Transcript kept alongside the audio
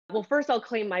Well, first I'll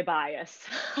claim my bias,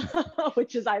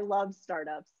 which is I love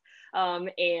startups.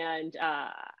 The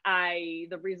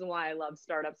reason why I love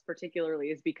startups particularly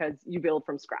is because you build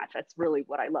from scratch. That's really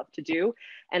what I love to do.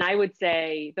 And I would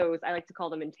say I like to call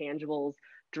them intangibles: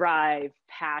 drive,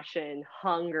 passion,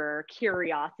 hunger,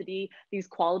 curiosity, these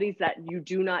qualities that you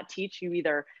do not teach. You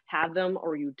either have them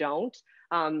or you don't.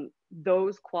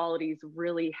 Those qualities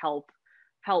really help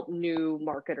new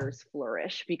marketers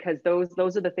flourish, because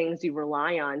those are the things you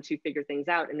rely on to figure things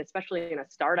out, and especially in a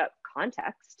startup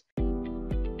context.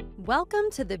 Welcome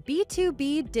to the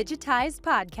B2B Digitized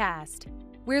Podcast,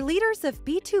 where leaders of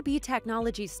B2B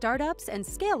technology startups and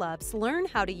scale-ups learn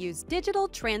how to use digital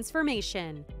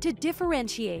transformation to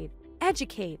differentiate,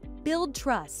 educate, build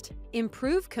trust,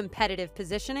 improve competitive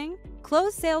positioning,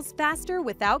 close sales faster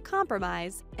without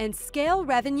compromise, and scale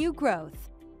revenue growth.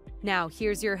 Now,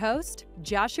 here's your host,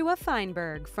 Joshua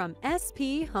Feinberg from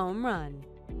SP Home Run.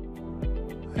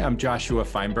 Hi, I'm Joshua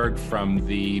Feinberg from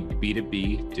the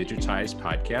B2B Digitized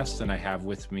Podcast, and I have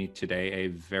with me today a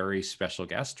very special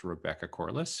guest, Rebecca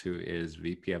Corliss, who is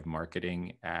VP of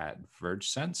Marketing at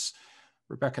VergeSense.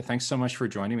 Rebecca, thanks so much for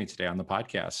joining me today on the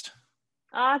podcast.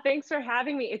 Thanks for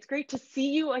having me. It's great to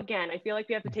see you again. I feel like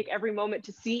we have to take every moment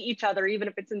to see each other, even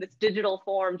if it's in this digital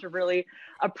form, to really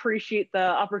appreciate the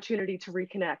opportunity to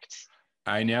reconnect.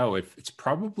 I know it's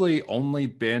probably only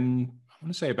been, I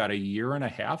want to say, about a year and a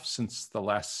half since the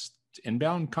last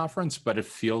inbound conference, but it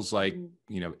feels like,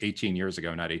 18 years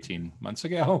ago, not 18 months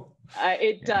ago.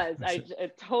 It does. A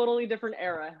totally different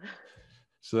era.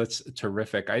 So that's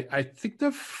terrific. I think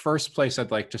the first place I'd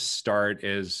like to start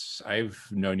is I've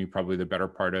known you probably the better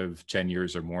part of 10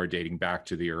 years or more, dating back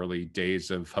to the early days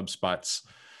of HubSpot's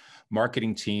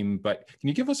marketing team. But can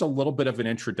you give us a little bit of an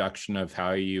introduction of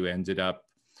how you ended up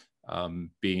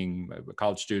being a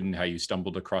college student, how you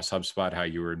stumbled across HubSpot, how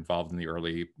you were involved in the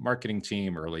early marketing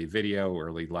team, early video,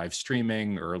 early live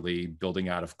streaming, early building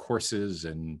out of courses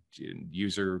and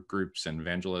user groups and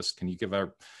evangelists? Can you give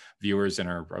our viewers and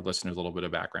our listeners a little bit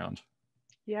of background?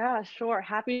 Yeah, sure.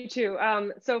 Happy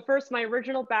to. So first, my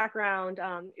original background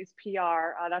is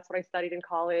PR. That's what I studied in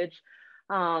college.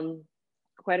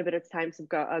 Quite a bit of time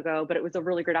ago, but it was a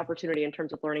really great opportunity in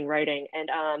terms of learning writing. And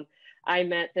I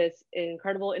met this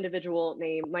incredible individual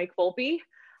named Mike Volpe.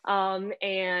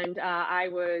 I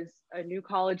was a new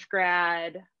college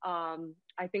grad.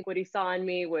 I think what he saw in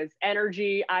me was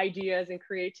energy, ideas, and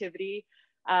creativity,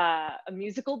 a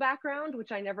musical background,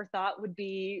 which I never thought would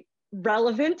be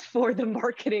relevant for the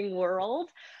marketing world.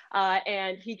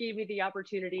 And he gave me the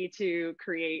opportunity to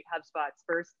create HubSpot's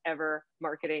first ever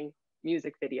marketing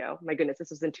music video. My goodness, this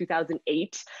was in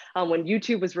 2008, when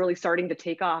YouTube was really starting to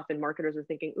take off and marketers were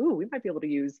thinking, ooh, we might be able to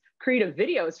use creative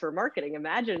videos for marketing.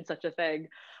 Imagine such a thing.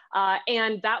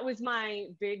 And that was my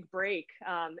big break.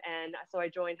 And so I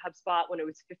joined HubSpot when it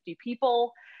was 50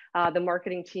 people. The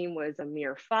marketing team was a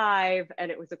mere 5,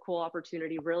 and it was a cool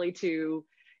opportunity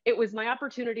it was my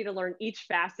opportunity to learn each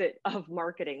facet of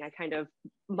marketing.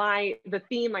 The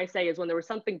theme I say is, when there was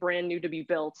something brand new to be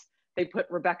built, they put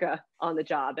Rebecca on the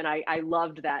job. And I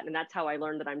loved that. And that's how I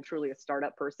learned that I'm truly a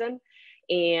startup person.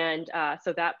 And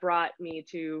so that brought me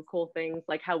to cool things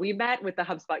like how we met with the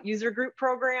HubSpot user group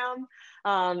program,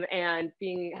 and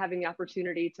having the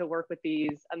opportunity to work with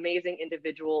these amazing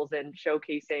individuals and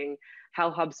showcasing how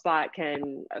HubSpot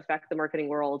can affect the marketing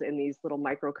world in these little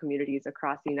micro communities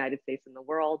across the United States and the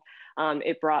world.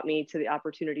 It brought me to the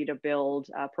opportunity to build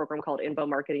a program called Info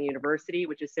Marketing University,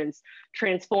 which has since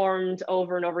transformed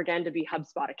over and over again to be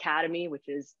HubSpot Academy, which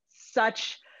is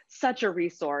such a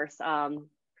resource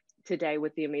today,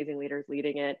 with the amazing leaders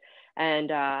leading it. And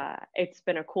it's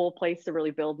been a cool place to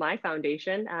really build my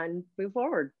foundation and move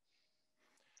forward.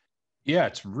 Yeah,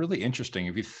 it's really interesting.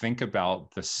 If you think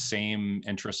about the same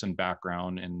interest and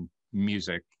background in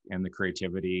music and the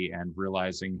creativity, and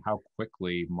realizing how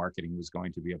quickly marketing was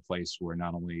going to be a place where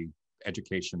not only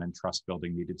education and trust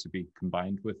building needed to be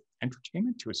combined with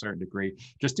entertainment to a certain degree,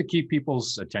 just to keep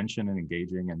people's attention and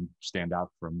engaging and stand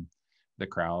out from the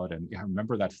crowd. And I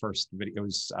remember that first video. It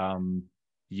was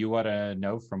You Ought to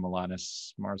Know from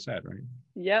Alanis Morissette, right?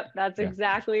 Yep, that's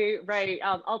exactly right.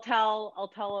 I'll tell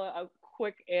a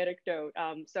quick anecdote.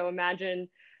 So imagine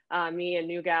me, a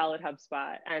new gal at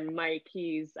HubSpot, and Mike.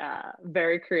 He's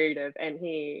very creative, and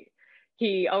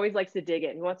he always likes to dig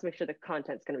in. He wants to make sure the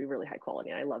content's going to be really high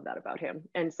quality, and I love that about him.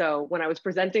 And so when I was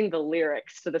presenting the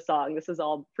lyrics to the song, this is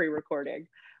all pre-recording.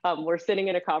 We're sitting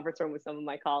in a conference room with some of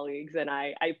my colleagues, and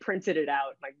I printed it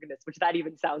out. My goodness, which that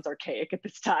even sounds archaic at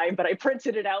this time, but I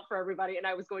printed it out for everybody, and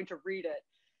I was going to read it.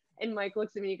 And Mike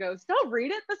looks at me and he goes, don't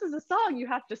read it. This is a song. You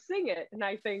have to sing it. And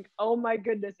I think, oh my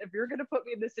goodness, if you're going to put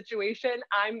me in this situation,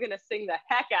 I'm going to sing the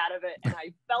heck out of it. And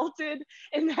I belted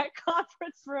in that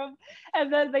conference room.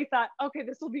 And then they thought, okay,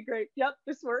 this will be great. Yep,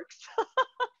 this works.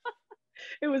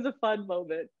 It was a fun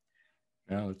moment.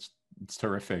 No, it's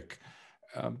terrific.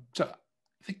 So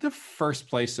I think the first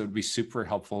place that would be super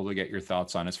helpful to get your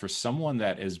thoughts on is for someone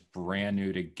that is brand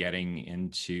new to getting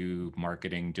into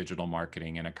marketing, digital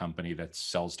marketing in a company that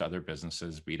sells to other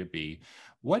businesses, B2B.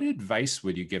 What advice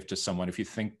would you give to someone if you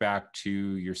think back to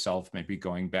yourself, maybe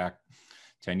going back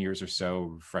 10 years or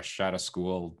so, fresh out of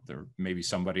school, there may be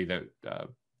somebody that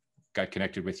got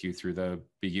connected with you through the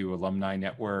BU alumni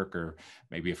network, or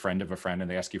maybe a friend of a friend, and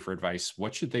they ask you for advice.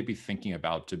 What should they be thinking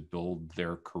about to build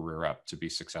their career up to be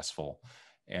successful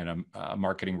in a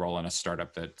marketing role in a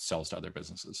startup that sells to other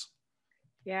businesses?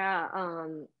 Yeah,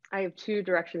 I have two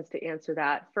directions to answer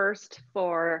that. First,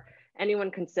 for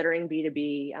anyone considering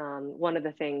B2B, one of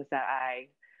the things that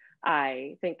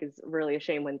I think is really a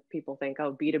shame when people think,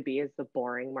 oh, B2B is the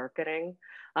boring marketing.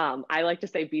 I like to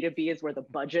say B2B is where the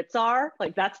budgets are.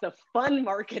 Like, that's the fun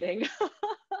marketing.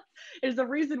 There's a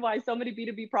reason why so many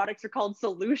B2B products are called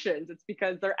solutions. It's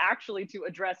because they're actually to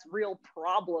address real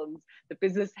problems that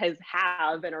business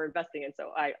have and are investing in.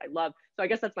 So I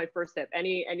guess that's my first tip.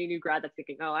 Any new grad that's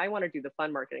thinking, oh, I want to do the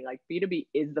fun marketing, like B2B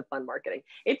is the fun marketing.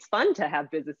 It's fun to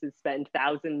have businesses spend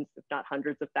thousands, if not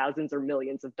hundreds of thousands or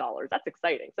millions of dollars. That's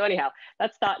exciting. So anyhow,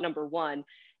 that's thought number one.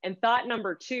 And thought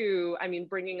number two, I mean,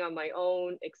 bringing on my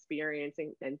own experience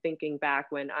and thinking back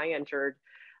when I entered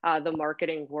the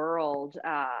marketing world,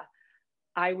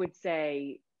 I would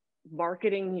say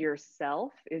marketing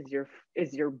yourself is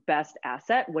your best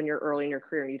asset when you're early in your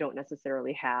career and you don't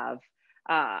necessarily have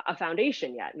a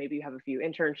foundation yet. Maybe you have a few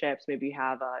internships, maybe you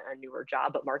have a newer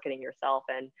job, but marketing yourself.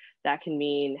 And that can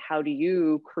mean, how do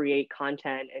you create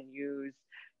content and use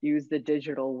the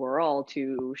digital world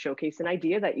to showcase an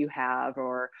idea that you have,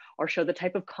 or show the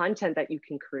type of content that you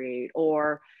can create,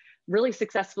 or really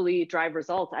successfully drive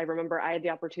results. I remember I had the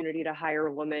opportunity to hire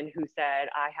a woman who said,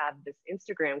 I have this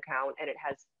Instagram account and it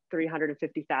has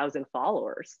 350,000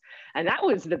 followers. And that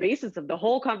was the basis of the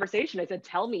whole conversation. I said,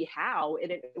 tell me how.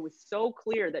 And it was so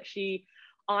clear that she,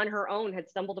 on her own, had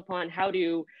stumbled upon how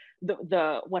to,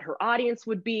 what her audience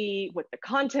would be, what the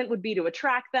content would be to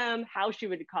attract them, how she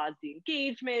would cause the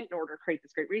engagement in order to create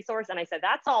this great resource. And I said,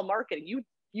 that's all marketing.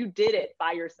 You did it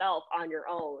by yourself on your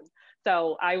own.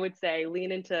 So I would say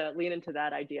lean into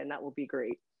that idea, and that will be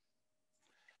great.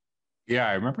 Yeah,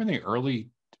 I remember in the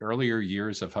earlier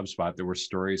years of HubSpot, there were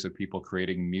stories of people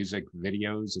creating music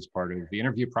videos as part of the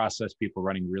interview process, people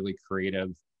running really creative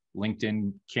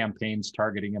LinkedIn campaigns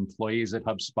targeting employees at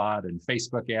HubSpot, and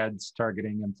Facebook ads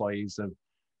targeting employees of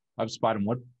HubSpot. And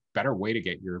what better way to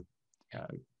get your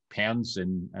hands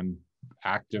and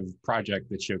active project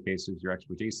that showcases your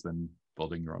expertise than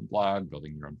building your own blog,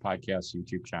 building your own podcast,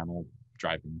 YouTube channel,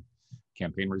 driving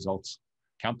campaign results,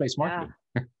 account-based marketing.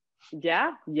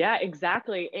 Yeah,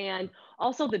 exactly. And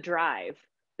also the drive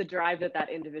that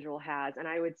individual has. And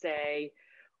I would say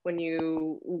when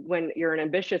you're an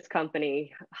ambitious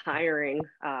company hiring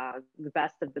the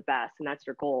best of the best, and that's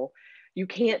your goal, you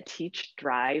can't teach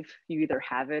drive. You either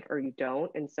have it or you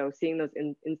don't. And so seeing those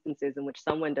instances in which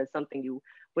someone does something you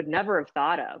would never have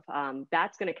thought of,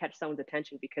 that's going to catch someone's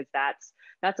attention, because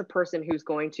that's a person who's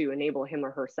going to enable him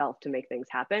or herself to make things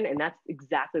happen. And that's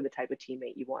exactly the type of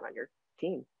teammate you want on your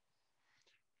team.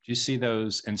 Do you see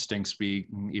those instincts be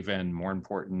even more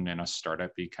important in a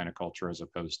startup-y kind of culture as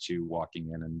opposed to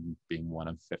walking in and being one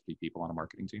of 50 people on a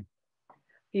marketing team?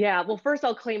 Yeah, well, first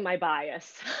I'll claim my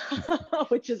bias,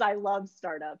 which is I love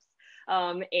startups.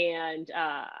 The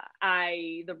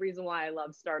reason why I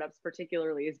love startups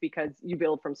particularly is because you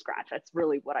build from scratch. That's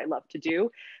really what I love to do.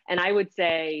 And I would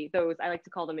say I like to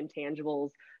call them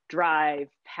intangibles: drive,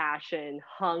 passion,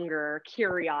 hunger,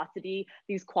 curiosity,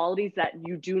 these qualities that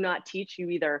you do not teach. You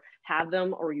either have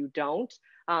them or you don't.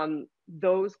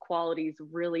 Those qualities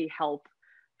really help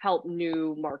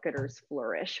new marketers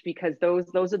flourish, because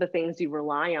those are the things you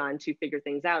rely on to figure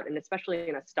things out. And especially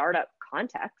in a startup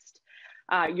context,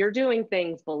 you're doing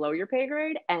things below your pay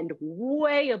grade and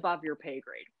way above your pay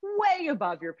grade.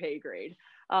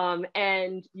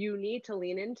 And you need to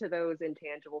lean into those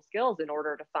intangible skills in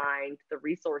order to find the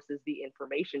resources, the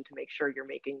information to make sure you're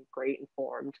making great,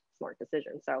 informed, smart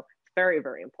decisions. So it's very,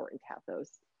 very important to have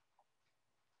those.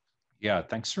 Yeah,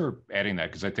 thanks for adding that,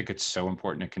 because I think it's so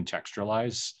important to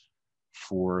contextualize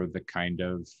for the kind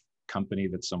of company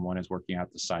that someone is working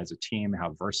at, the size of team,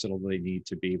 how versatile they need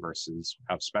to be versus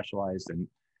how specialized. And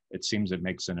it seems it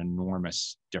makes an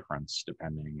enormous difference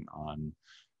depending on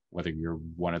whether you're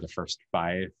one of the first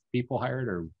 5 people hired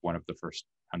or one of the first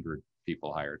 100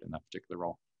 people hired in that particular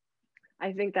role.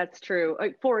 I think that's true.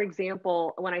 Like, for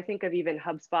example, when I think of even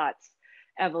HubSpot's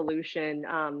evolution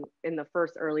in the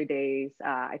first early days,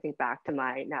 I think back to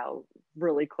my now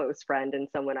really close friend and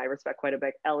someone I respect quite a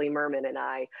bit, Ellie Merman, and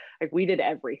I, like, we did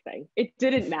everything. It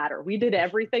didn't matter. We did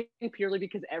everything purely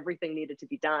because everything needed to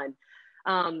be done.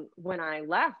 When I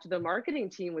left, the marketing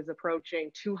team was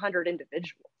approaching 200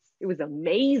 individuals. It was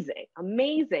amazing,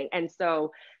 amazing. And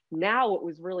so now what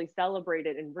was really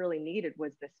celebrated and really needed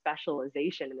was this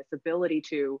specialization and this ability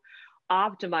to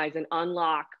optimize and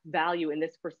unlock value in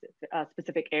this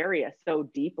specific area so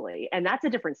deeply. And that's a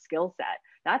different skill set.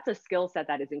 That's a skill set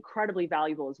that is incredibly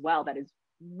valuable as well, that is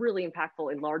really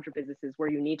impactful in larger businesses where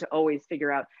you need to always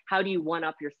figure out how do you one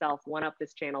up yourself, one up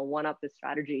this channel, one up this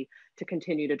strategy to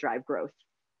continue to drive growth.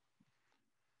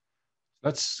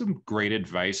 That's some great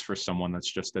advice for someone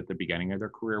that's just at the beginning of their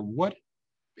career. What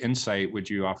insight would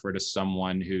you offer to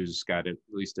someone who's got at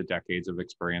least a decades of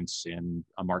experience in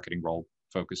a marketing role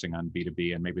focusing on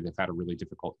B2B, and maybe they've had a really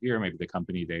difficult year? Maybe the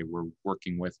company they were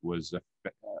working with was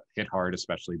hit hard,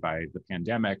 especially by the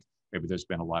pandemic. Maybe there's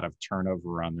been a lot of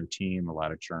turnover on their team, a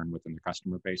lot of churn within the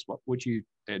customer base. What would you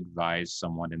advise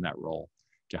someone in that role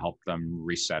to help them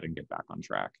reset and get back on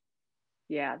track?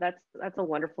 Yeah, that's a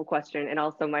wonderful question. And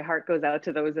also my heart goes out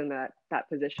to those in that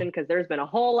position, because there's been a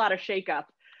whole lot of shakeup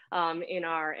in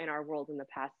our world in the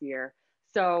past year.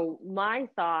 So my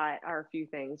thought are a few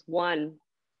things. One,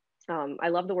 I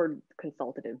love the word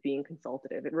consultative, being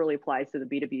consultative. It really applies to the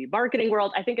B2B marketing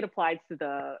world. I think it applies to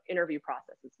the interview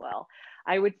process as well.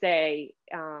 I would say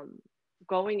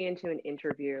going into an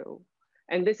interview,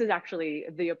 and this is actually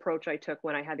the approach I took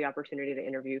when I had the opportunity to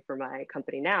interview for my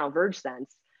company now,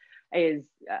 VergeSense, is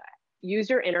use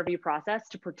your interview process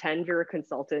to pretend you're a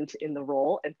consultant in the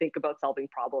role and think about solving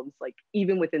problems, like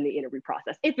even within the interview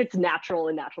process, if it's natural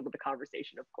to the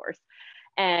conversation, of course.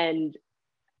 And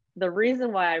the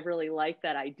reason why I really like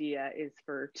that idea is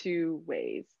for 2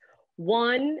 ways.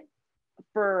 One,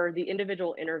 for the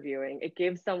individual interviewing, it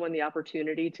gives someone the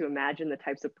opportunity to imagine the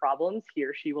types of problems he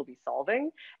or she will be solving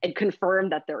and confirm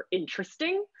that they're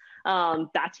interesting.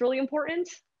 That's really important.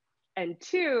 And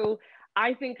 2,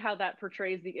 I think how that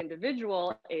portrays the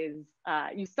individual is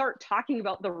you start talking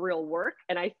about the real work.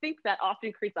 And I think that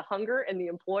often creates a hunger in the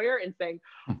employer in saying,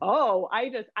 oh,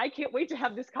 I can't wait to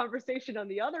have this conversation on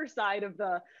the other side of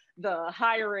the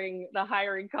hiring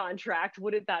contract.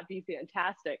 Wouldn't that be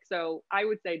fantastic? So I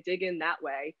would say dig in that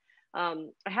way. I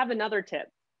have another tip.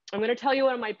 I'm going to tell you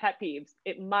one of my pet peeves.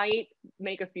 It might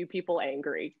make a few people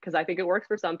angry because I think it works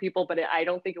for some people, but I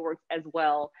don't think it works as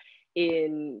well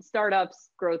in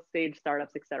startups, growth stage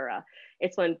startups, et cetera.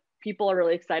 It's when people are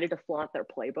really excited to flaunt their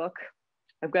playbook.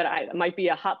 It might be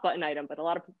a hot button item, but a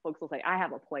lot of folks will say, I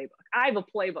have a playbook. I have a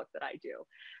playbook that I do.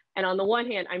 And on the one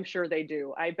hand, I'm sure they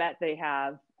do. I bet they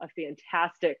have a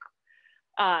fantastic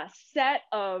set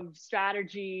of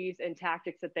strategies and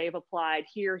tactics that they've applied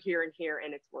here, and here,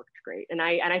 and it's worked great. And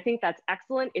I think that's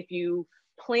excellent if you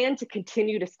plan to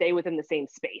continue to stay within the same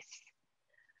space.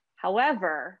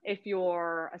 However, if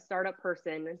you're a startup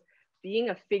person,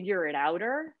 being a figure it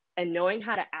outer and knowing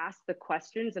how to ask the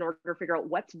questions in order to figure out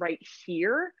what's right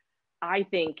here, I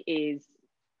think is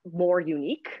more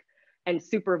unique and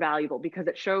super valuable because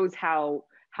it shows how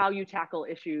you tackle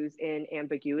issues in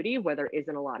ambiguity where there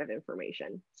isn't a lot of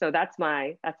information. So that's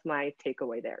my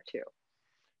takeaway there too.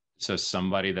 So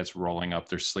somebody that's rolling up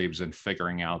their sleeves and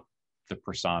figuring out the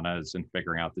personas and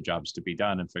figuring out the jobs to be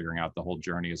done and figuring out the whole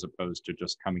journey, as opposed to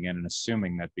just coming in and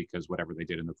assuming that because whatever they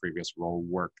did in the previous role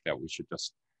worked, that we should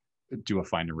just do a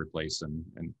find and replace and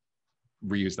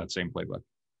reuse that same playbook.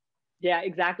 Yeah,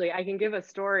 exactly. I can give a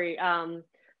story.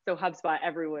 So HubSpot,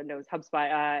 everyone knows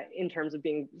HubSpot in terms of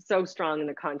being so strong in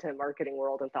the content marketing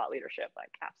world and thought leadership, like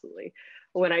absolutely.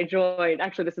 When I joined,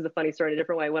 actually, this is a funny story in a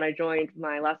different way. When I joined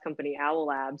my last company, Owl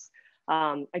Labs,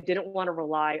 I didn't want to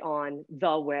rely on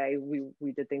the way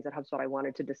we did things at HubSpot. I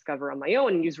wanted to discover on my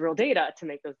own and use real data to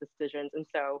make those decisions. And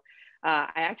so I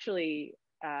actually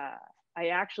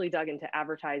dug into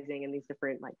advertising and these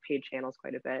different like paid channels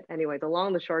quite a bit. Anyway, the long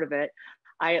and the short of it,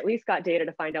 I at least got data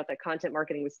to find out that content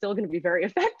marketing was still going to be very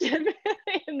effective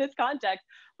in this context,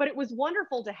 but it was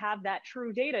wonderful to have that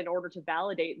true data in order to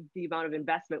validate the amount of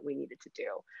investment we needed to do.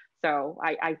 So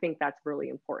I think that's really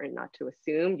important, not to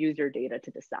assume, use your data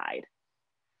to decide.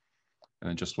 And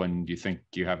then just when you think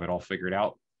you have it all figured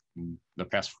out, the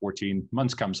past 14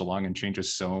 months comes along and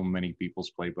changes so many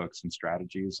people's playbooks and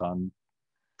strategies on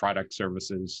product,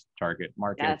 services, target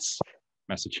markets,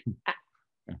 messaging.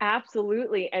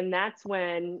 Absolutely. And that's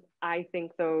when I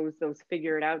think those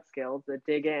figure it out skills, the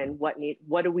dig in,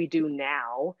 what do we do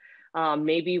now?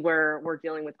 Maybe we're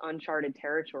dealing with uncharted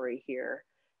territory here.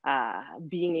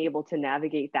 Being able to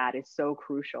navigate that is so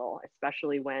crucial,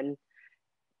 especially when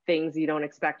things you don't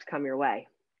expect come your way.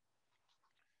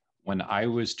 When I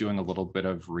was doing a little bit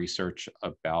of research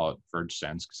about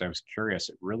VergeSense, because I was curious,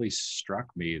 it really struck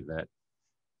me that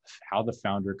how the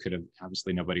founder could have,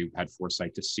 obviously nobody had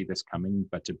foresight to see this coming,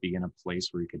 but to be in a place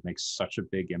where you could make such a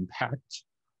big impact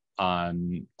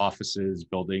on offices,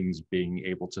 buildings, being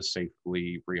able to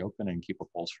safely reopen and keep a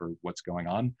pulse for what's going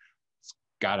on. It's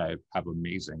gotta have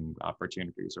amazing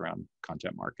opportunities around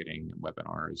content marketing and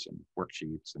webinars and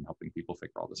worksheets and helping people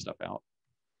figure all this stuff out.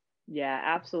 Yeah,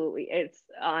 absolutely. It's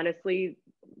honestly,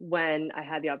 when I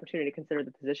had the opportunity to consider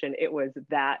the position, it was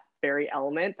that very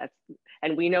element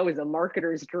and we know is a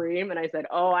marketer's dream. And I said,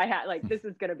 oh, this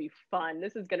is going to be fun.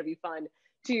 This is going to be fun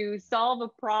to solve a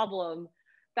problem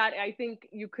that I think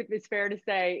it's fair to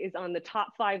say is on the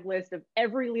top 5 list of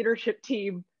every leadership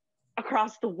team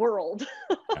across the world.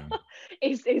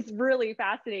 It's really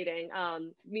fascinating.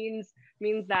 Means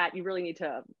that you really need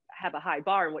to have a high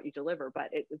bar in what you deliver, but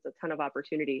it's a ton of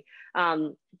opportunity.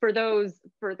 For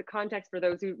the context, for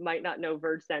those who might not know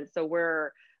VergeSense, so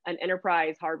we're an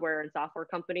enterprise hardware and software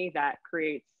company that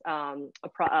creates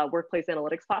a workplace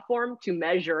analytics platform to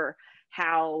measure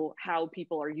how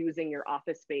people are using your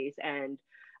office space. And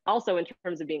also in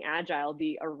terms of being agile,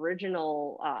 the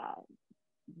original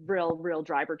real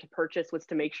driver to purchase was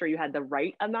to make sure you had the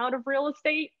right amount of real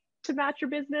estate to match your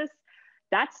business.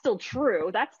 That's still true.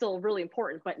 That's still really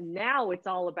important. But now it's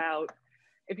all about,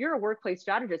 if you're a workplace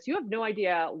strategist, you have no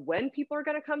idea when people are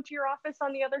going to come to your office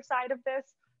on the other side of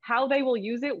this, how they will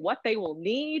use it, what they will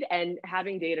need, and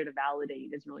having data to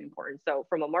validate is really important. So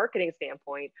from a marketing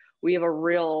standpoint, we have a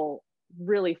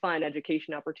really fun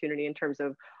education opportunity in terms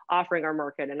of offering our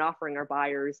market and offering our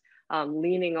buyers,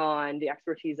 leaning on the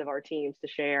expertise of our teams to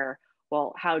share,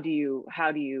 well, how do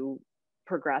you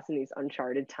progress in these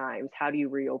uncharted times? How do you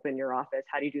reopen your office?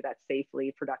 How do you do that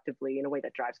safely, productively, in a way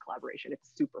that drives collaboration?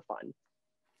 It's super fun.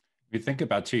 You think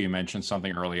about too, you mentioned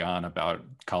something early on about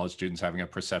college students having a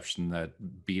perception that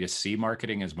B2C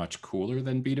marketing is much cooler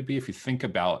than B2B. If you think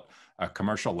about a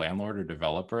commercial landlord or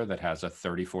developer that has a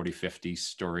 30, 40, 50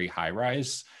 story high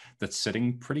rise that's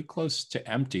sitting pretty close to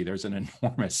empty, there's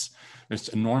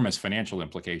enormous financial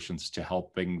implications to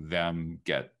helping them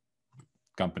get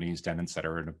companies, tenants that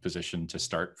are in a position to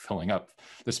start filling up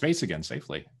the space again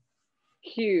safely.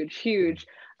 Huge.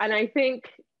 And I think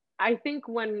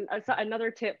when another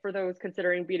tip for those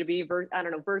considering B2B,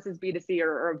 versus B2C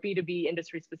or B2B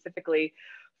industry specifically,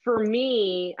 for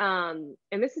me, and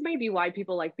this is maybe why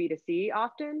people like B2C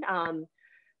often,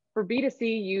 for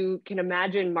B2C, you can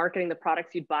imagine marketing the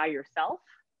products you'd buy yourself.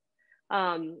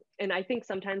 And I think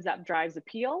sometimes that drives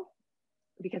appeal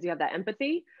because you have that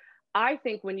empathy. I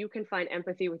think when you can find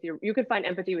empathy with your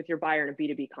buyer in a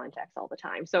B2B context all the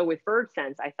time. So with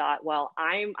VergeSense, I thought, well,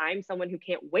 I'm someone who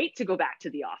can't wait to go back to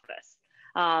the office.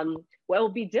 Well, it'll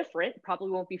be different,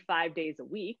 probably won't be 5 days a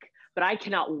week, but I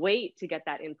cannot wait to get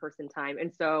that in-person time.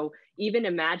 And so even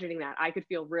imagining that, I could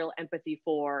feel real empathy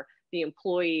for the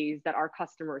employees that our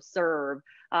customers serve,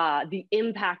 the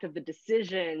impact of the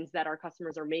decisions that our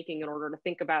customers are making in order to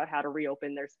think about how to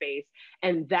reopen their space.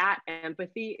 And that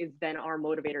empathy is then our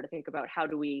motivator to think about how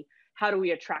do we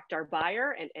attract our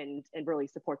buyer and really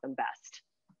support them best.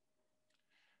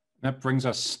 That brings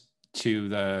us to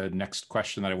the next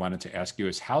question that I wanted to ask you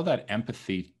is how that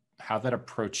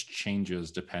approach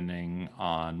changes depending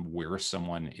on where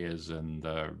someone is in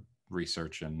the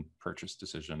research and purchase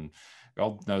decision. We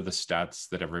all know the stats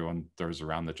that everyone throws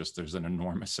around that just there's an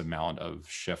enormous amount of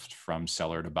shift from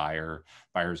seller to buyer.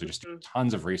 Buyers are just doing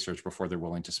tons of research before they're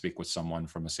willing to speak with someone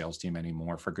from a sales team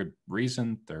anymore for good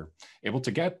reason. They're able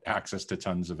to get access to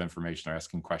tons of information. They're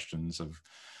asking questions of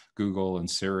Google and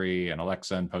Siri and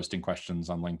Alexa and posting questions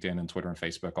on LinkedIn and Twitter and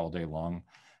Facebook all day long.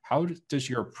 How does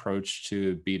your approach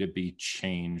to B2B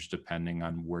change depending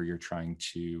on where you're trying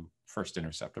to first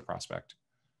intercept a prospect?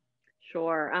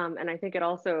 Sure. And I think it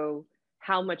also,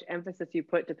 how much emphasis you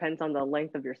put depends on the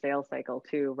length of your sales cycle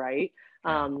too, right?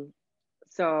 Yeah.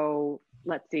 So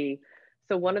let's see.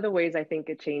 So one of the ways I think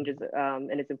it changes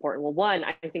and it's important, well, one,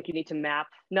 I think you need to map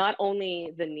not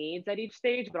only the needs at each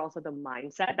stage, but also the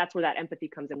mindset. That's where that empathy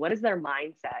comes in. What is their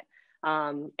mindset?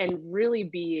 and really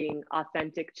being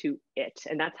authentic to it.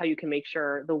 And that's how you can make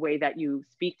sure the way that you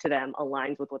speak to them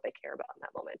aligns with what they care about in that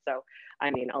moment. So,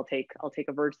 I mean, I'll take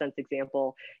a VergeSense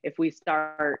example. If we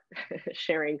start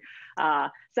sharing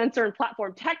sensor and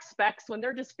platform tech specs when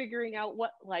they're just figuring out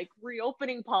what like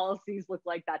reopening policies look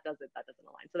like, that doesn't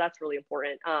align. So that's really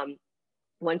important.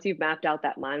 Once you've mapped out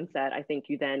that mindset, I think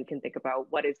you then can think about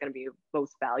what is going to be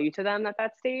most value to them at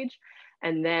that stage.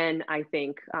 And then I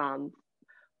think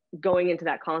going into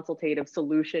that consultative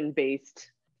solution-based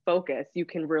focus, you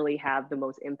can really have the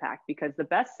most impact, because the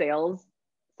best sales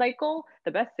cycle,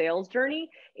 the best sales journey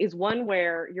is one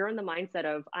where you're in the mindset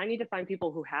of, I need to find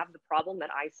people who have the problem that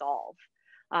I solve.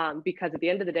 Because at the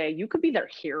end of the day, you could be their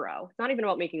hero. It's not even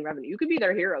about making revenue. You could be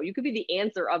their hero. You could be the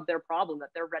answer of their problem that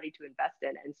they're ready to invest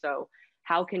in. And so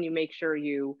how can you make sure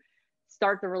you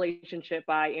start the relationship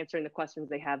by answering the questions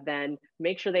they have, then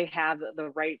make sure they have the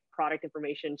right product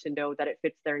information to know that it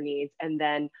fits their needs, and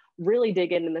then really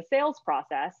dig in the sales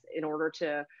process in order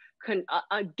to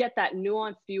get that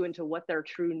nuanced view into what their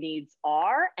true needs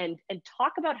are, and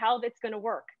talk about how that's going to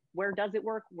work. Where does it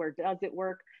work? Where does it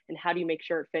work? And how do you make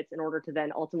sure it fits in order to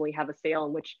then ultimately have a sale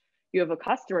in which you have a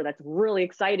customer that's really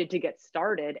excited to get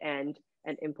started and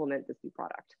implement this new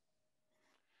product.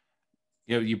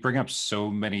 You know, you bring up so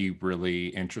many really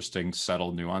interesting,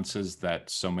 subtle nuances that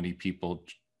so many people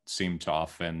seem to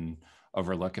often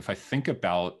overlook. If I think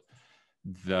about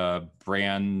the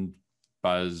brand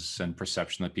buzz and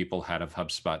perception that people had of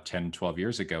HubSpot 10, 12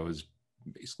 years ago, is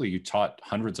basically you taught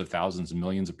hundreds of thousands and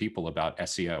millions of people about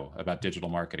SEO, about digital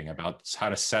marketing, about how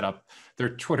to set up their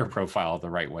Twitter profile the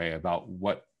right way, about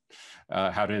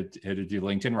how to do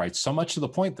LinkedIn right. So much to the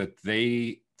point that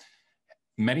they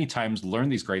many times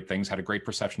learned these great things, had a great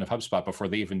perception of HubSpot before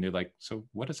they even knew, like, so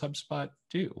what does HubSpot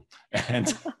do?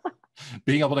 And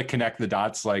being able to connect the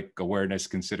dots, like awareness,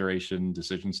 consideration,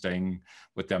 decision, staying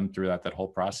with them through that whole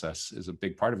process is a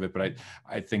big part of it. But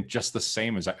I think just the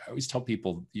same as I always tell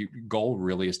people, your goal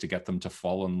really is to get them to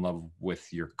fall in love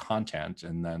with your content,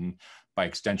 and then by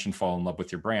extension, fall in love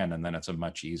with your brand. And then it's a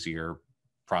much easier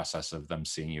process of them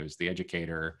seeing you as the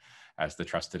educator, as the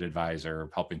trusted advisor,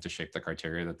 helping to shape the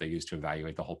criteria that they use to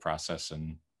evaluate the whole process.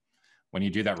 And when you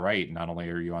do that right, not only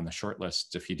are you on the short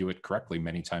list, if you do it correctly,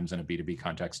 many times in a B2B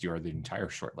context, you are the entire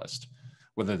short list.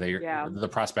 Whether the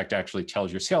prospect actually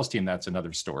tells your sales team, that's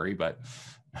another story, but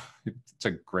it's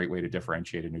a great way to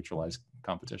differentiate and neutralize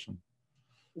competition.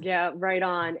 Yeah, right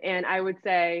on. And I would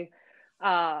say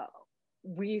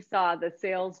we saw the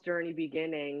sales journey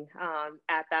beginning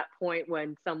at that point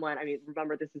when someone, I mean,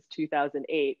 remember this is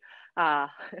 2008,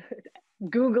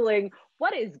 Googling,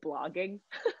 what is blogging?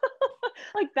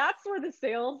 Like that's where the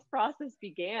sales process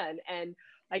began. And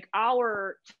like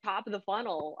our top of the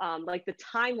funnel, like the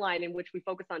timeline in which we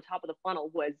focus on top of the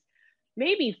funnel was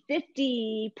maybe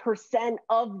 50%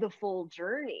 of the full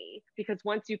journey, because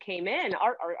once you came in,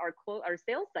 our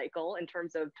sales cycle in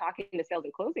terms of talking to sales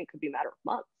and closing could be a matter of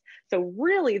months. So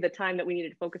really the time that we needed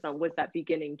to focus on was that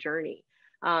beginning journey.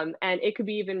 And it could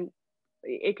be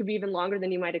even longer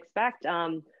than you might expect.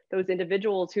 Those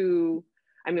individuals who,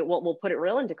 I mean, we'll put it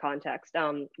real into context.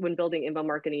 When building Inbound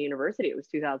Marketing University, it was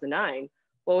 2009.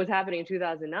 What was happening in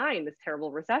 2009? This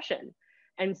terrible recession.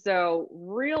 And so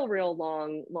real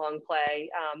long play.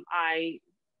 I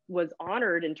was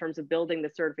honored in terms of building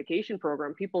the certification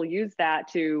program. People use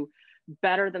that to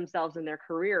better themselves in their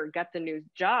career, get the new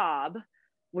job,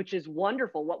 which is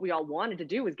wonderful. What we all wanted to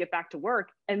do was get back to work.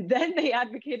 And then they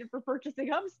advocated for purchasing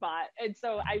HubSpot. And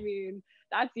so, I mean,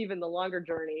 that's even the longer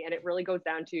journey. And it really goes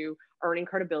down to earning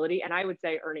credibility. And I would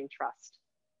say earning trust.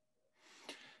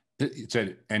 It's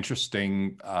an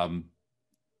interesting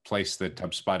place that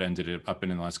HubSpot ended up in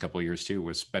the last couple of years too,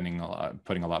 was putting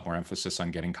a lot more emphasis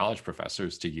on getting college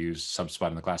professors to use HubSpot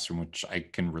in the classroom, which I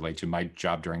can relate to. My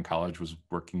job during college was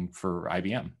working for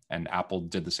IBM, and Apple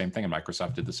did the same thing, and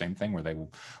Microsoft did the same thing, where they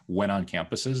went on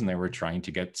campuses and they were trying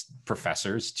to get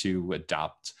professors to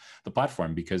adopt the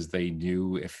platform, because they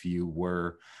knew if you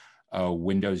were a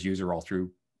Windows user all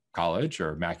through college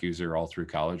or Mac user all through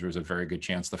college, there was a very good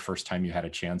chance the first time you had a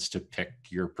chance to pick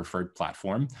your preferred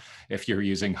platform, if you're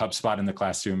using HubSpot in the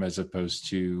classroom as opposed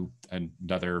to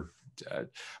another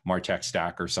MarTech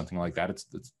stack or something like that, it's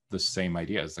the same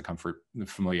idea. As the comfort, the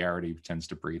familiarity tends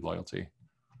to breed loyalty.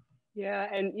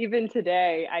 Yeah, and even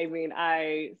today, I mean,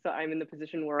 I'm in the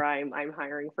position where I'm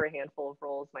hiring for a handful of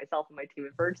roles, myself and my team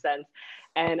at VergeSense,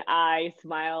 and I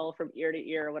smile from ear to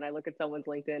ear when I look at someone's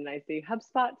LinkedIn and I see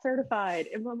HubSpot certified,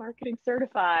 Inbound Marketing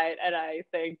certified, and I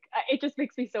think it just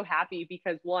makes me so happy,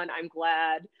 because one, I'm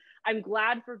glad I'm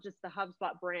glad for just the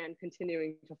HubSpot brand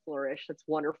continuing to flourish. That's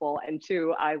wonderful. And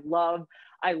two, I love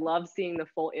seeing the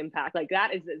full impact. Like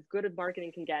that is as good as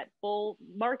marketing can get. Full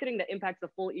marketing that impacts the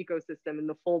full ecosystem and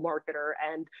the full marketer,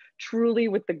 and truly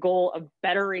with the goal of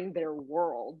bettering their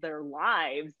world, their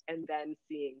lives, and then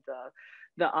seeing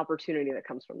the opportunity that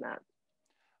comes from that.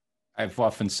 I've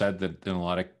often said that in a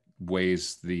lot of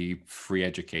ways, the free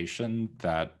education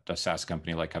that a SaaS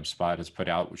company like HubSpot has put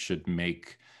out should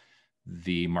make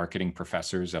the marketing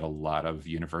professors at a lot of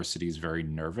universities very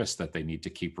nervous that they need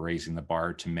to keep raising the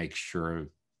bar to make sure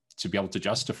to be able to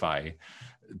justify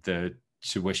the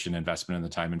tuition investment and the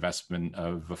time investment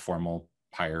of a formal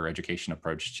higher education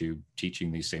approach to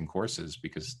teaching these same courses,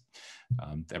 because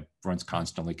everyone's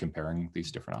constantly comparing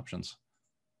these different options.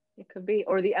 It could be,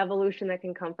 or the evolution that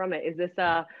can come from it. Is this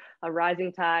a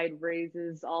rising tide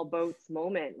raises all boats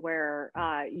moment where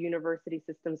university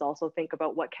systems also think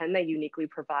about what can they uniquely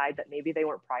provide that maybe they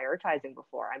weren't prioritizing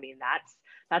before? I mean,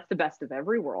 that's the best of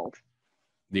every world.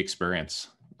 The experience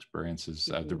is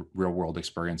the real world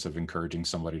experience of encouraging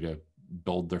somebody to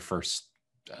build their first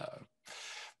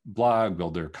blog,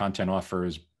 build their content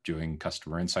offers, doing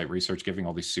customer insight research, giving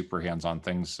all these super hands-on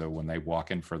things. So when they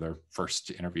walk in for their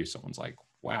first interview, someone's like,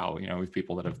 wow, we have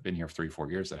people that have been here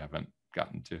 3-4 years that haven't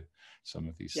gotten to some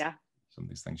of these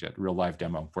things yet. Real live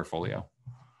demo portfolio.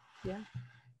 Yeah.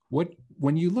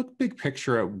 When you look big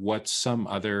picture at what some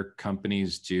other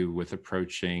companies do with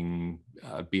approaching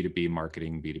B2B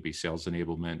marketing, B2B sales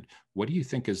enablement, what do you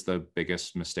think is the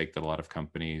biggest mistake that a lot of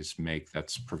companies make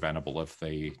that's preventable if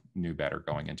they knew better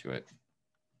going into it?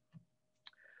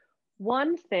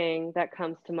 One thing that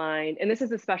comes to mind, and this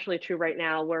is especially true right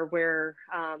now where we're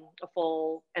a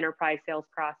full enterprise sales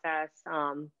process,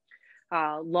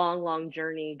 long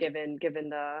journey given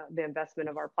the investment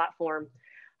of our platform.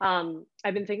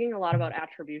 I've been thinking a lot about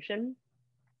attribution,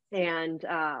 and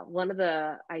one of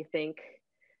the, I think,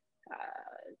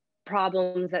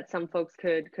 problems that some folks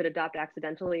could adopt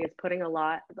accidentally is putting a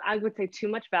lot, I would say, too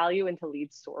much value into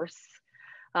lead source.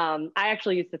 I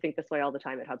actually used to think this way all the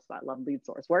time at HubSpot. Love lead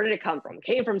source. Where did it come from?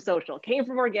 Came from social, came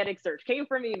from organic search, came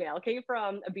from email, came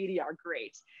from a BDR.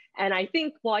 Great. And I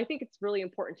think it's really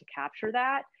important to capture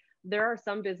that. There are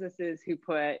some businesses who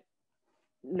put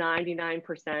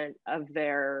 99% of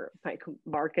their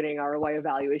marketing ROI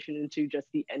evaluation into just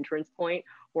the entrance point,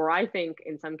 where I think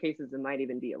in some cases it might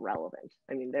even be irrelevant.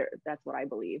 I mean, that's what I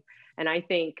believe. And I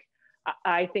think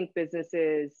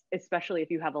businesses, especially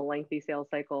if you have a lengthy sales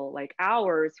cycle like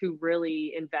ours, who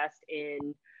really invest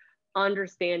in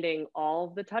understanding all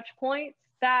of the touch points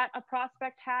that a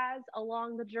prospect has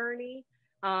along the journey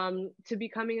to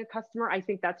becoming a customer, I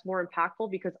think that's more impactful,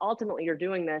 because ultimately you're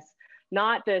doing this,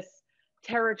 not this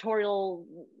territorial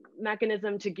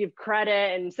mechanism to give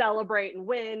credit and celebrate and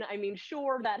win. I mean,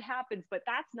 sure, that happens, but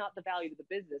that's not the value to the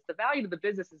business. The value to the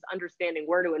business is understanding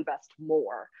where to invest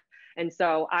more. And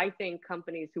so I think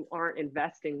companies who aren't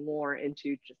investing more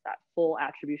into just that full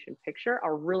attribution picture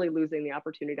are really losing the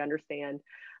opportunity to understand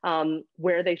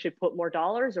where they should put more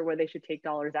dollars or where they should take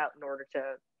dollars out in order to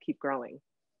keep growing.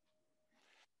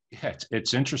 Yeah,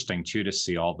 it's interesting too to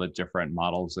see all the different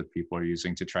models that people are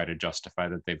using to try to justify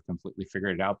that they've completely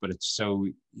figured it out. But it's so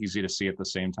easy to see at the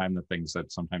same time the things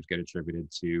that sometimes get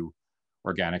attributed to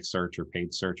organic search or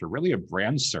paid search, or really a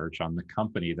brand search on the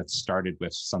company that started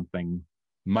with something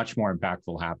much more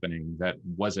impactful happening that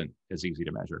wasn't as easy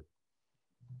to measure.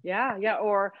 Yeah.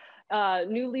 Or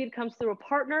new lead comes through a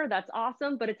partner. That's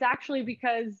awesome. But it's actually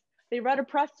because they read a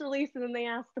press release and then they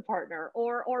asked the partner,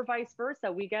 or vice versa.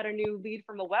 We get a new lead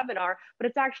from a webinar, but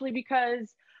it's actually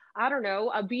because, I don't know,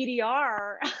 a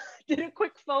BDR did a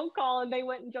quick phone call and they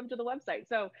went and jumped to the website.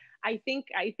 So I think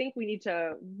we need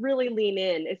to really lean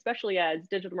in, especially as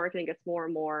digital marketing gets more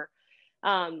and more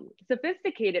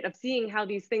sophisticated, of seeing how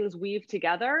these things weave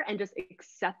together and just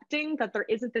accepting that there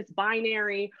isn't this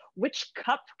binary, which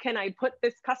cup can I put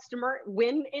this customer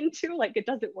win into? Like, it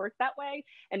doesn't work that way.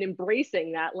 And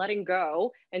embracing that, letting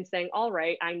go and saying, all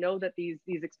right, I know that these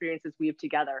experiences weave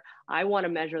together. I want to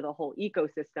measure the whole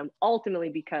ecosystem, ultimately,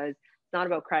 because it's not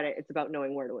about credit, it's about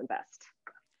knowing where to invest.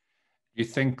 Do you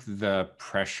think the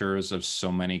pressures of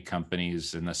so many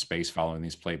companies in the space following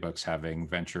these playbooks having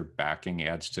venture backing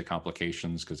adds to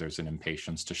complications, because there's an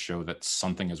impatience to show that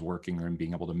something is working, and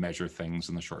being able to measure things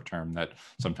in the short term that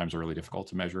sometimes are really difficult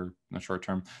to measure in the short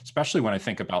term, especially when I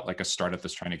think about like a startup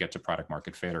that's trying to get to product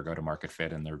market fit or go to market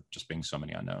fit, and there just being so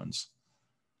many unknowns?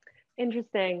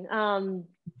 Interesting.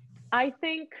 I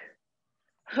think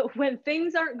when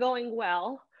things aren't going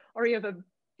well, or you have a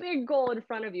big goal in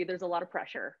front of you, there's a lot of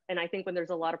pressure. And I think when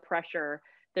there's a lot of pressure,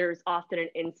 there's often an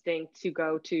instinct to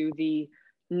go to the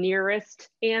nearest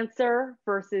answer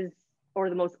versus, or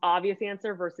the most obvious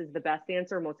answer versus the best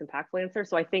answer, most impactful answer.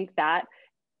 So I think that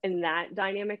in that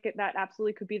dynamic, that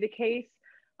absolutely could be the case.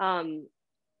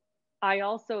 I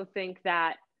also think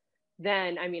that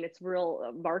then, I mean, it's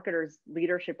real marketers'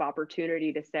 leadership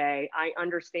opportunity to say, I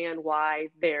understand why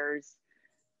there's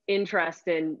interest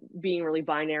in being really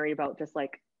binary about just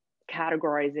like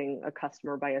categorizing a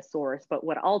customer by a source. But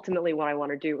what I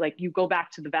want to do, like you go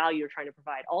back to the value you're trying to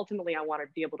provide. Ultimately, I want to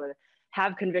be able to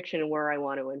have conviction in where I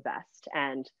want to invest.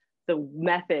 And the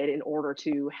method in order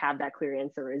to have that clear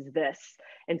answer is this.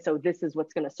 And so this is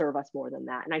what's going to serve us more than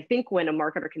that. And I think when a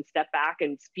marketer can step back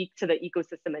and speak to the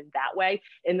ecosystem in that way,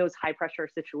 in those high pressure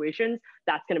situations,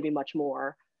 that's going to be much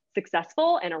more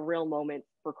successful and a real moment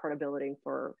for credibility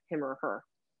for him or her.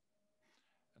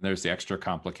 And there's the extra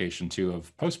complication too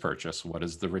of post-purchase. What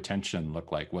does the retention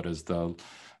look like?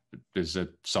 Is it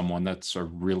someone that's a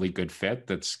really good fit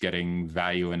that's getting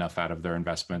value enough out of their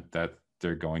investment that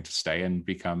they're going to stay and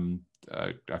become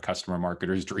a customer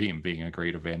marketer's dream, being a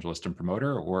great evangelist and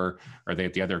promoter? Or are they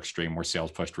at the other extreme where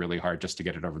sales pushed really hard just to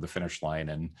get it over the finish line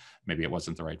and maybe it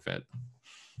wasn't the right fit?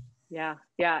 Yeah.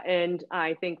 And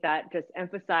I think that just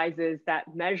emphasizes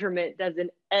that measurement doesn't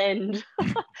end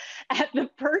at the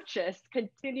purchase.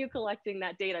 Continue collecting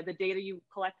that data. The data you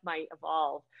collect might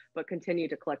evolve, but continue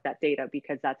to collect that data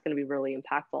because that's going to be really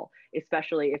impactful,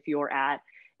 especially if you're at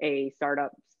a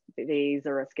startup phase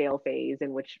or a scale phase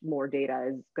in which more data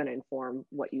is going to inform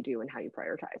what you do and how you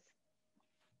prioritize.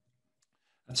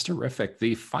 That's terrific.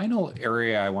 The final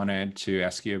area I wanted to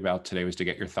ask you about today was to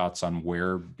get your thoughts on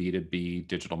where B2B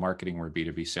digital marketing, where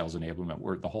B2B sales enablement,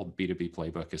 where the whole B2B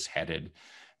playbook is headed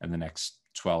in the next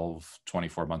 12,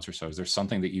 24 months or so. Is there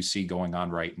something that you see going on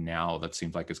right now that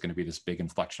seems like it's going to be this big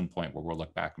inflection point where we'll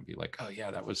look back and be like, oh yeah,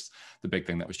 that was the big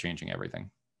thing that was changing everything?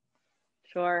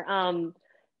 Sure.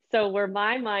 So where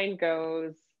my mind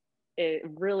goes, it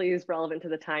really is relevant to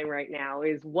the time right now,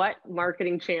 is what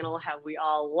marketing channel have we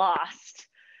all lost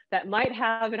that might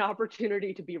have an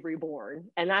opportunity to be reborn?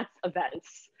 And that's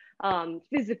events,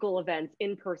 physical events,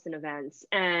 in-person events.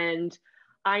 And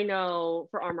I know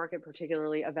for our market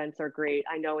particularly, events are great.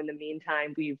 I know in the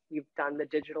meantime, we've done the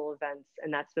digital events,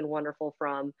 and that's been wonderful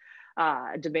from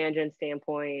a demand gen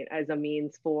standpoint as a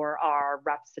means for our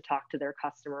reps to talk to their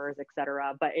customers, et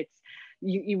cetera. But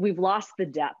we've lost the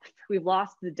depth. We've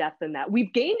lost the depth in that.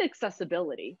 We've gained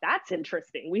accessibility. That's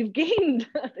interesting. We've gained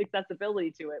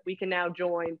accessibility to it. We can now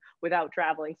join without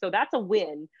traveling. So that's a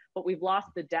win, but we've lost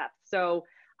the depth. So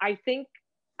I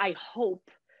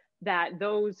hope that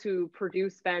those who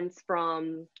produce events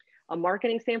from a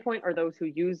marketing standpoint or those who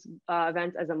use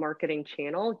events as a marketing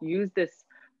channel use this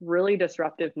really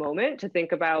disruptive moment to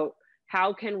think about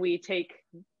how can we take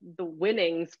the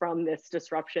winnings from this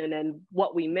disruption and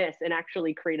what we miss and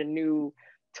actually create a new,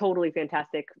 totally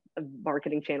fantastic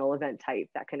marketing channel event type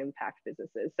that can impact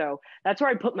businesses. So that's where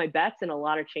I put my bets, and a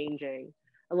lot of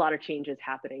changes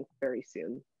happening very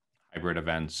soon. Hybrid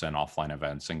events and offline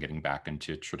events and getting back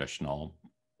into traditional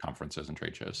conferences and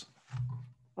trade shows.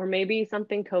 Or maybe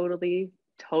something totally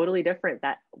different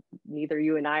that neither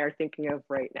you and I are thinking of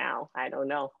right now. I don't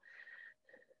know.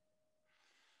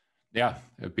 Yeah,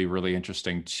 it'd be really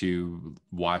interesting to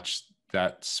watch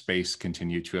that space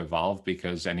continue to evolve,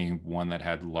 because anyone that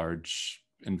had large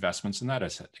investments in that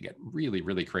has had to get really,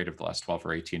 really creative the last 12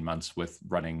 or 18 months with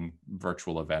running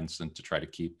virtual events and to try to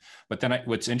keep. But then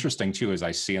what's interesting too, is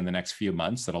I see in the next few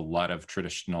months that a lot of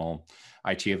traditional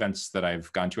IT events that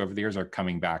I've gone to over the years are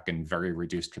coming back in very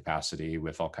reduced capacity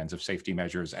with all kinds of safety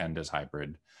measures and as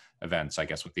hybrid events, I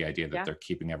guess, with the idea that they're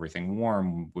keeping everything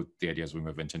warm, with the idea as we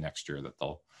move into next year that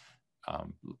they'll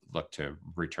look to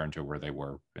return to where they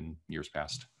were in years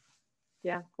past.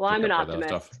 Yeah, well, I'm an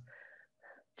optimist.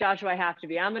 Joshua, I have to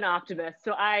be. I'm an optimist.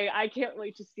 So I can't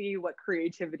wait to see what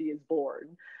creativity is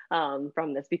born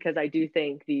from this, because I do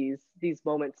think these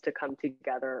moments to come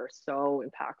together are so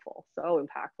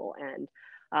impactful. And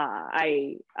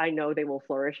I know they will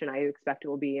flourish, and I expect it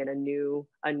will be in a new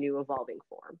evolving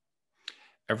form.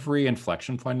 Every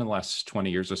inflection point in the last 20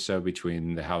 years or so,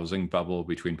 between the housing bubble,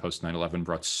 between post 9/11,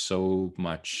 brought so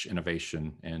much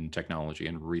innovation in technology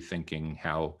and rethinking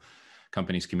how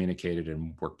companies communicated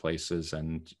in workplaces.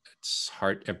 And it's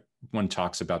hard. Everyone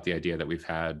talks about the idea that we've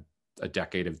had a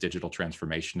decade of digital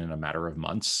transformation in a matter of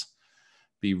months.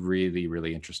 Be really,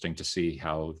 really interesting to see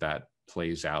how that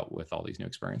plays out with all these new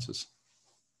experiences.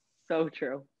 So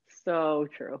true. So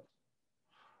true.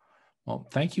 Well,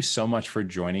 thank you so much for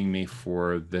joining me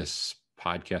for this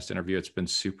podcast interview. It's been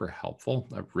super helpful,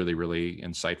 really, really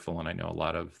insightful. And I know a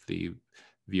lot of the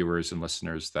viewers and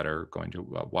listeners that are going to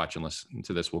watch and listen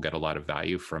to this will get a lot of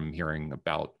value from hearing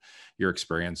about your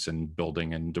experience in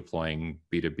building and deploying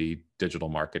B2B digital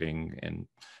marketing in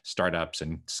startups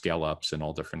and scale-ups in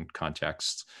all different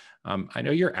contexts. I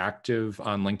know you're active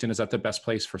on LinkedIn. Is that the best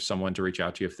place for someone to reach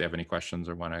out to you if they have any questions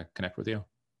or want to connect with you?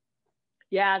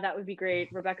 Yeah, that would be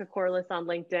great. Rebecca Corliss on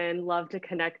LinkedIn. Love to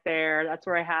connect there. That's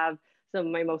where I have some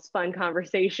of my most fun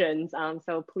conversations.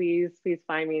 So please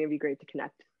find me. It'd be great to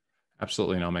connect.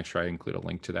 Absolutely. And I'll make sure I include a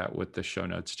link to that with the show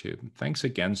notes too. Thanks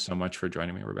again so much for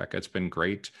joining me, Rebecca. It's been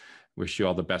great. Wish you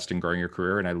all the best in growing your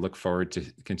career. And I look forward to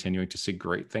continuing to see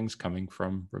great things coming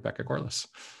from Rebecca Corliss.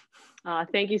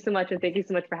 Thank you so much. And thank you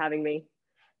so much for having me.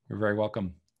 You're very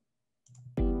welcome.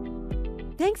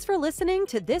 Thanks for listening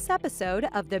to this episode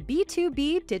of the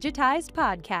B2B Digitized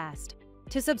Podcast.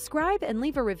 To subscribe and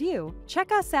leave a review,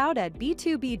 check us out at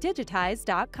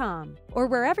b2bdigitized.com or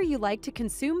wherever you like to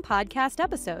consume podcast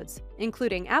episodes,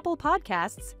 including Apple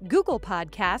Podcasts, Google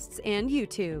Podcasts, and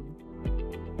YouTube.